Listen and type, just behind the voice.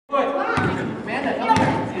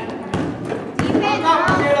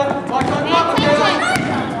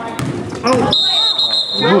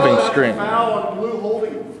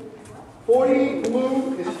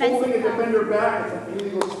holding a defender back, it's an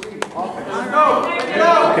illegal screen. Offense. Let's go! Let's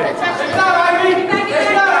go! Okay. Let's go, Ivy! Let's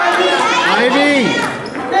go, Ivy!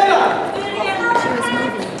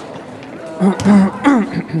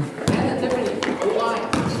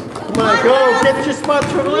 Come on, go! Get your spot,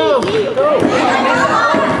 turn around! Go!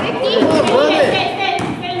 Come on, run it!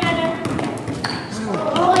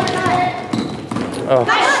 Oh,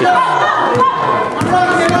 shit.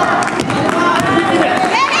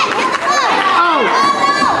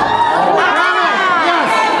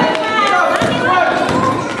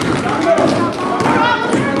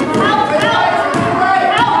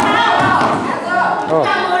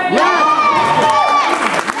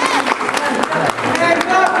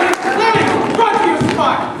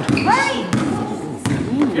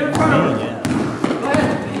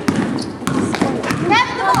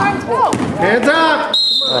 Hands up!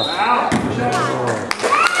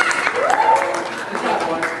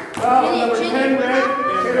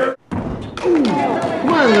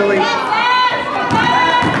 Come on, Lily.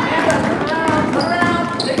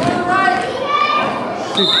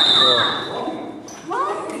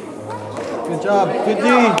 Good job. Good D.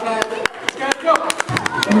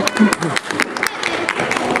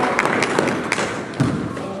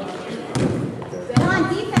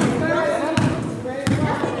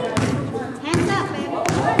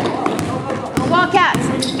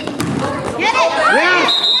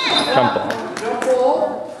 Jump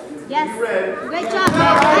ball. Yes. Great job,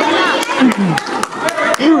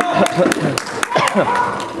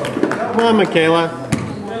 Come on, Michaela.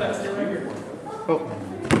 Oh.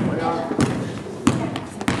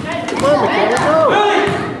 Come on, Michaela, go.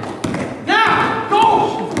 Now, go!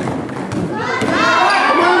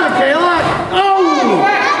 Come on, Michaela. Oh!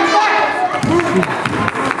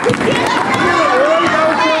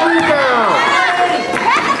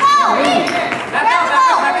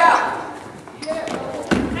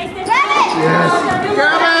 Yes.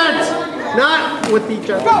 Grab it! Not with each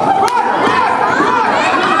other.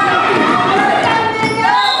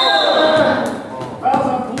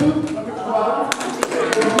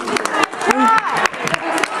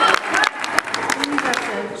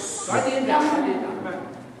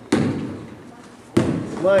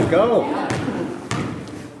 Come on, go.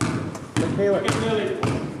 Michaela.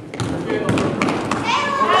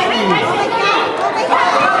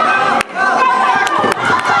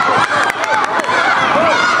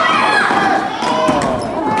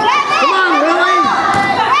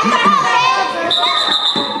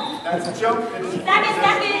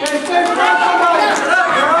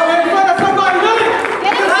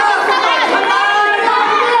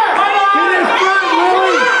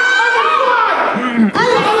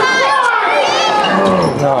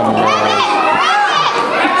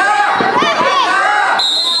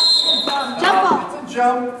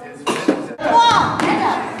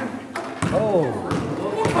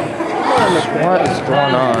 What is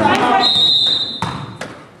going on?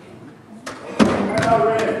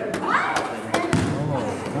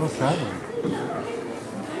 That was silent.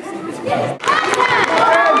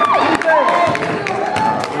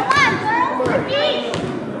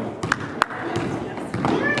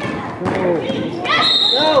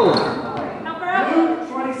 Go!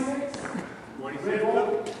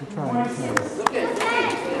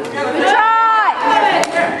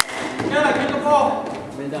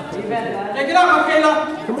 Take it up, Michaela!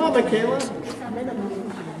 Come on, Michaela.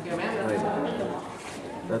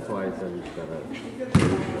 That's why I said you gotta.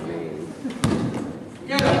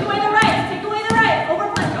 Take away the right. Take away the right.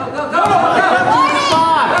 Overplay. Go, go, go!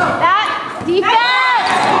 That defense.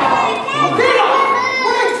 Michaela!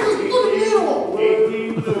 What are you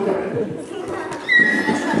doing?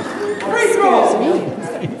 Free throw!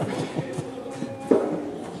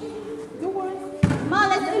 Come on,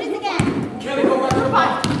 let's do this again. Kelly, go back to the ball.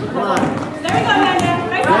 Come on. There we go, Amanda.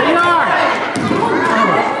 Right There you are.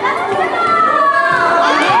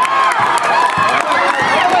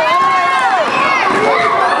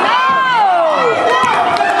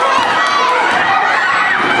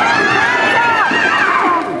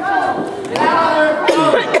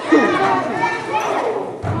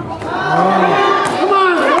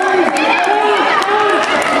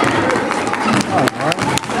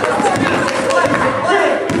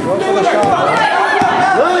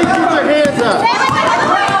 Lily, keep your hands up.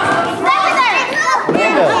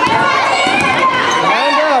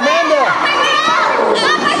 Amanda.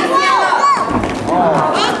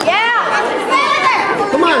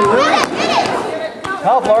 Come on, Lily.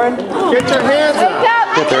 Help, Lauren. Get your hands up.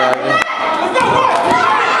 Get there, Ivy.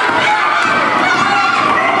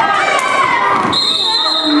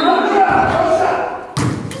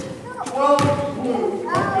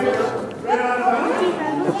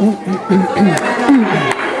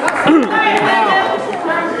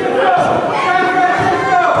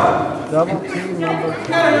 Double team number 2.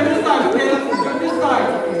 Michaela, you're this side, okay? Let's go this side.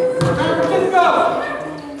 Remember, just go.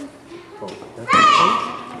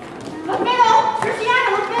 Look middle. Cristiano,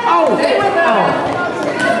 look middle. Oh!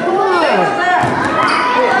 Come on!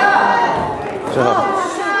 Shut up.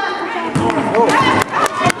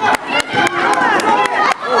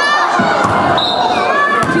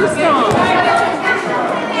 Too strong.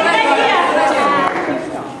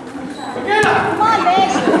 Michaela, Come on,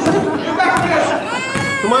 babe. get back here.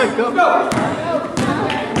 Come on, go! Go.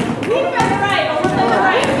 Deep on the right. Almost on the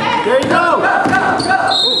right. There you go!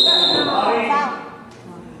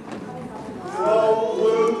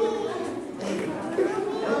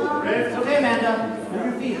 It's okay, Amanda. Move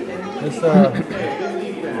your feet. It's,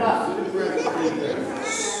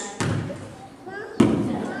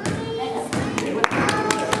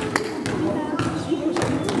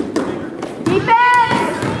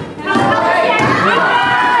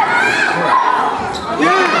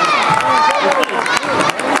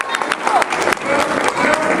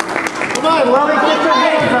 Come on, Lily, get your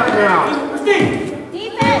hands up now! Christine.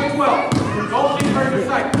 Defense. Well, don't keep her in your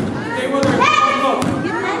sight. Stay with her. Go.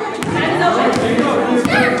 Hands open.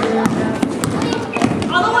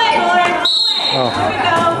 All the way, boy. All the way. There we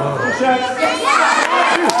go.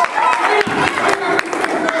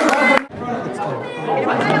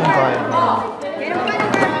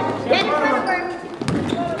 Get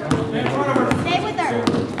in front of her. Stay with her.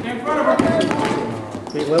 In front of her.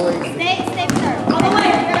 Hey, Lily. Stay with her. All the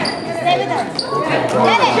way. Stay with her.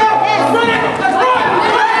 Get it.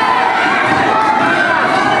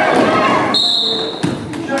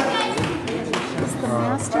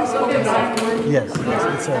 Yes,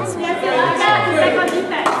 it's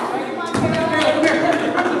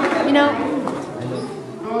You know,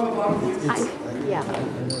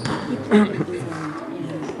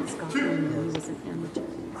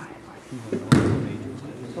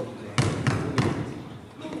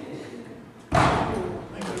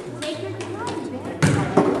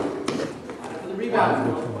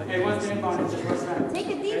 Hey, once you're inbound, just rush back. take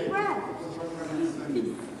a deep breath.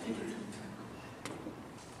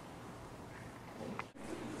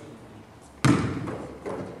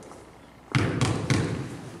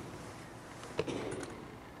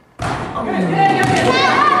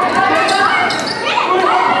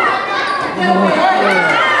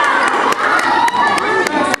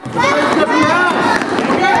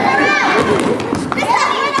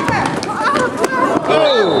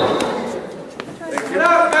 Get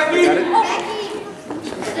out, Becky.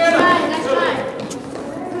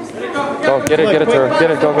 Go, get it, sir.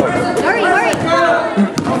 Get it, go, go. Hurry, hurry. Go.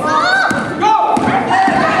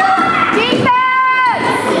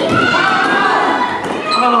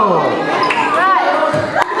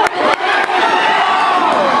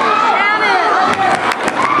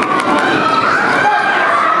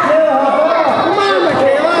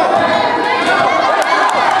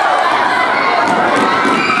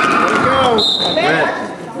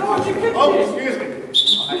 Oh, excuse me.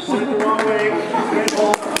 I pointed the wrong way. Red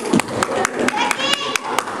ball.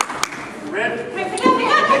 Red.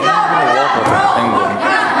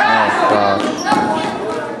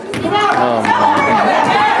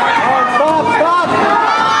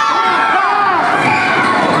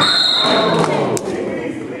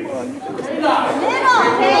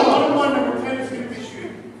 One number 10 is going to be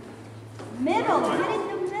shooting. Middle, get in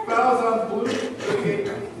the middle. Fouls on blue.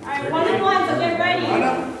 All right, 1 and 1, so get ready.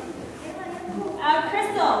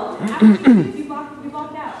 Crystal, after you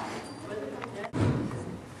walked out.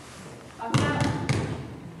 Walk out.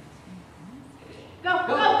 Go,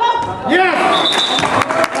 go, go! Yes!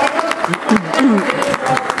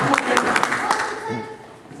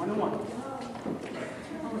 One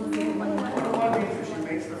means if she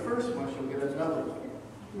makes the first one, she'll get another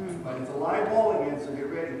one. But it's a live ball again, so get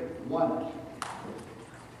ready. 1.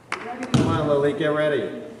 Come on, Lily, get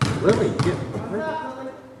ready. Lily, get ready.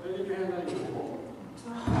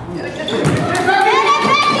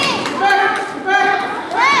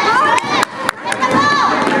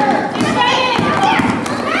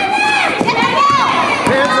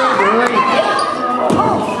 Hands up, Lily.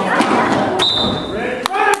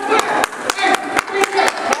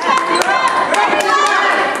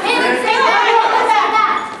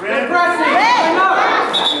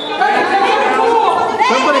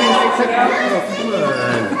 Somebody makes it. Oh, come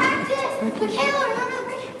on.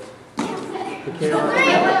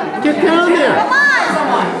 Get down there. Come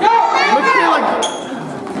on! Look at like.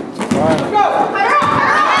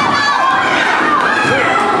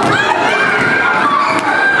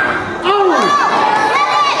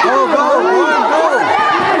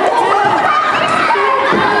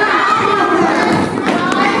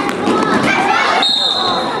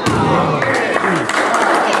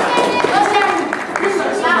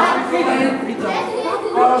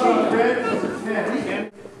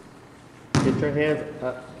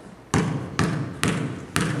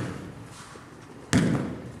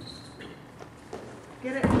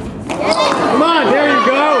 Come on, there you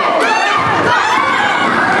go.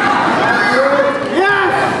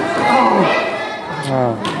 Yes!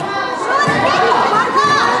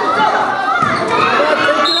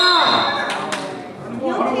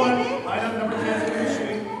 Item number 10 is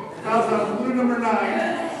shooting. Fouls on blue number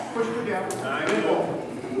 9. Push it down. Good ball.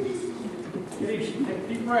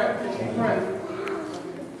 Deep breath, deep breath.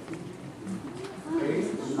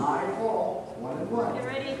 Live ball. 1 and 1. Get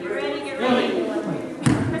ready, get ready, get ready.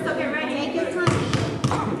 Crystal, get ready. Take your time.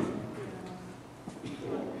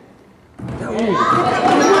 Come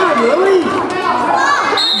on, Lily!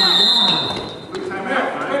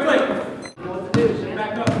 Quickly.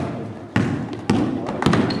 Back up.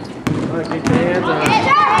 Come on, get your hands on it.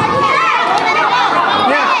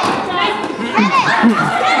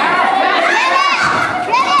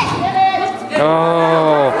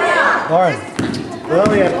 Oh. Lauren,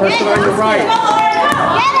 Lily, that person on your right.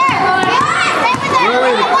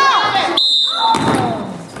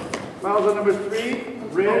 Fouls on number 3.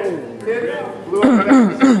 Red, hit, blue on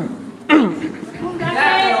number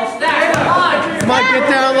Come on, get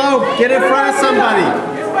down low. Get in front of somebody.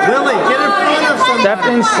 Lily, get in front of somebody. Step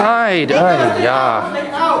inside. Ay,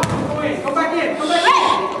 yeah. Out. Go back in. Come back in.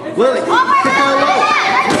 Lily, get down low.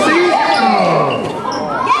 See?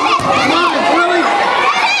 Come on, Lily.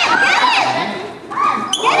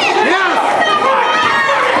 Yes!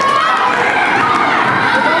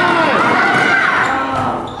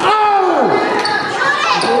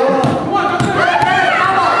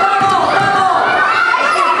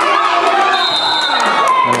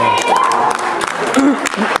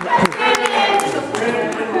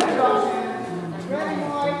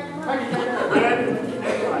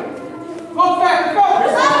 Go back. Go.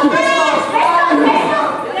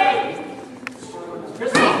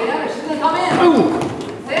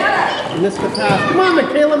 Miss the pass. Come on,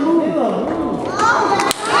 Michaela, move.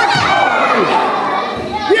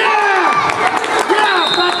 Yeah! Yeah,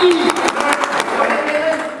 Becky!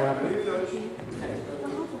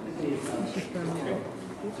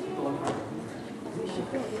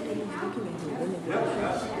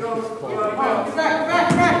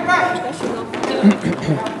 Back.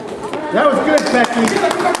 That was good, Becky.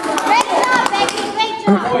 Great job, Becky. Great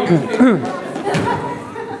job.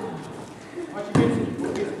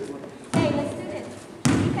 Okay, let's do this.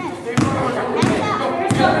 Defense.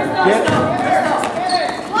 Next up. Get.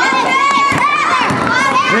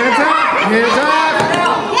 Hands up! Hands up!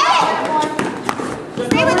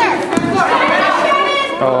 Stay with her.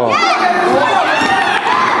 Oh.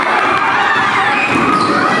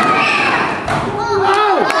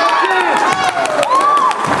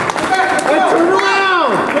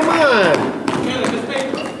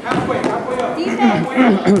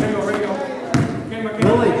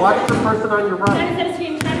 Lily, watch the person on your right.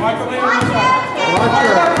 Watch her.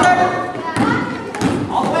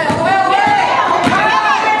 All the way.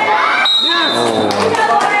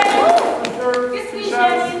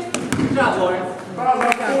 Yes! Good job, Lauren. Fouls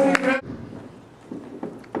on 4.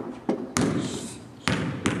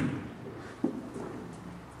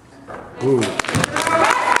 Ooh.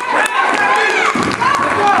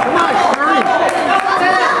 Come on, hurry!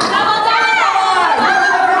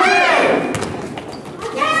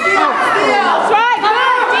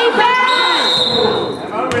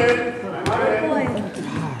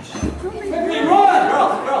 Quickly, run.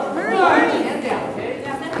 Girls.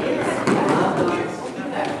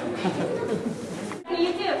 You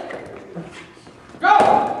too. Go.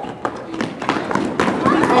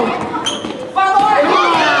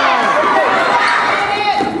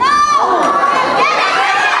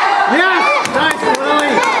 Yes! Nice,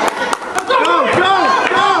 Lily! Go!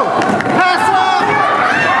 Pass up!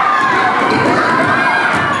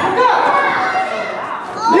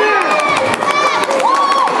 Yeah!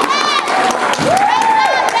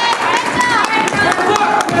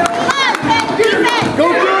 Go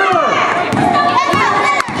get her!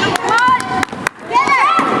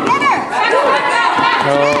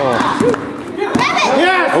 Oh.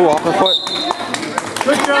 Yes! Oh, off her foot.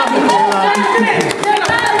 Good job, Michaela.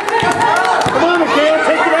 Come on, Michaela,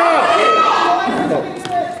 take it out!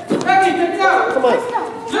 Becky, take it out. Come on.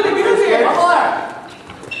 Lily, get in here.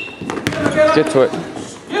 Get to it.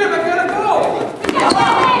 Get it, Michaela, go. Go.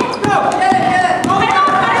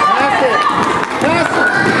 Pass it! Pass it!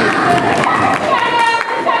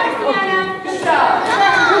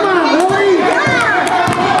 Come on, Lily!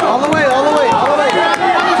 All the way! On the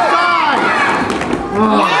other side!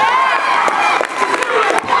 Oh.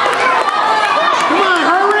 Come on,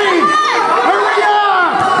 hurry! Hurry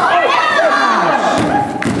up!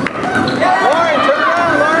 Lauren, turn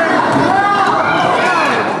around, Lauren!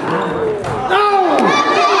 No!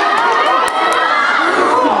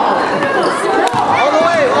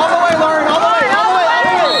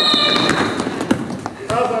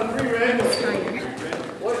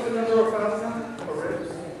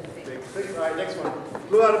 right, next one.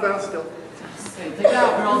 Flew out of bounds still. Take it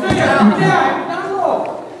out, girl. Take it out. Down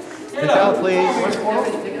low. Get out, please.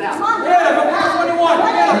 Take it out. Yeah, go past 21.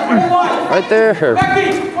 Yeah, 21. Right there.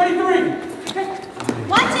 Becky, 23.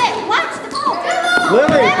 Watch it. Watch the ball.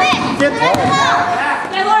 Lily, get Get the ball.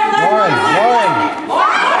 Hey, Lauren. Lauren.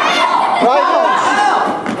 Right.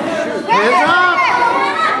 Hands up.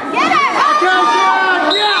 Get her.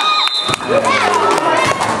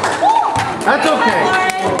 That's okay.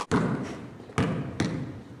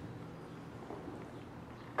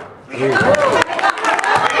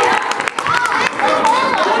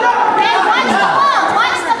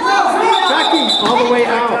 Watch the ball. Becky, all the way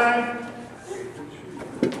out.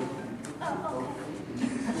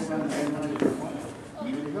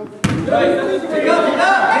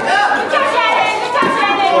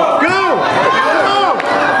 Go!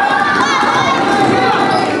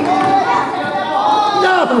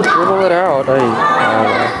 No! Dribble it out. Hey.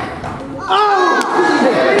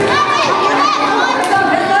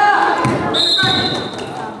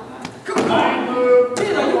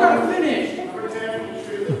 Tina, you gotta finish.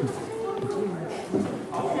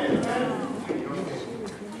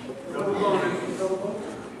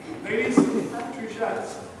 Ladies, 2 shots.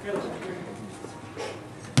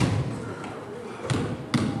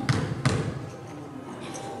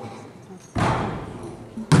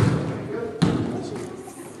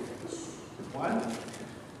 One.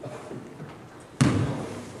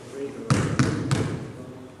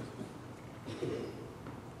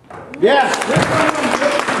 Yes.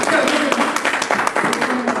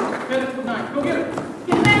 Go get it.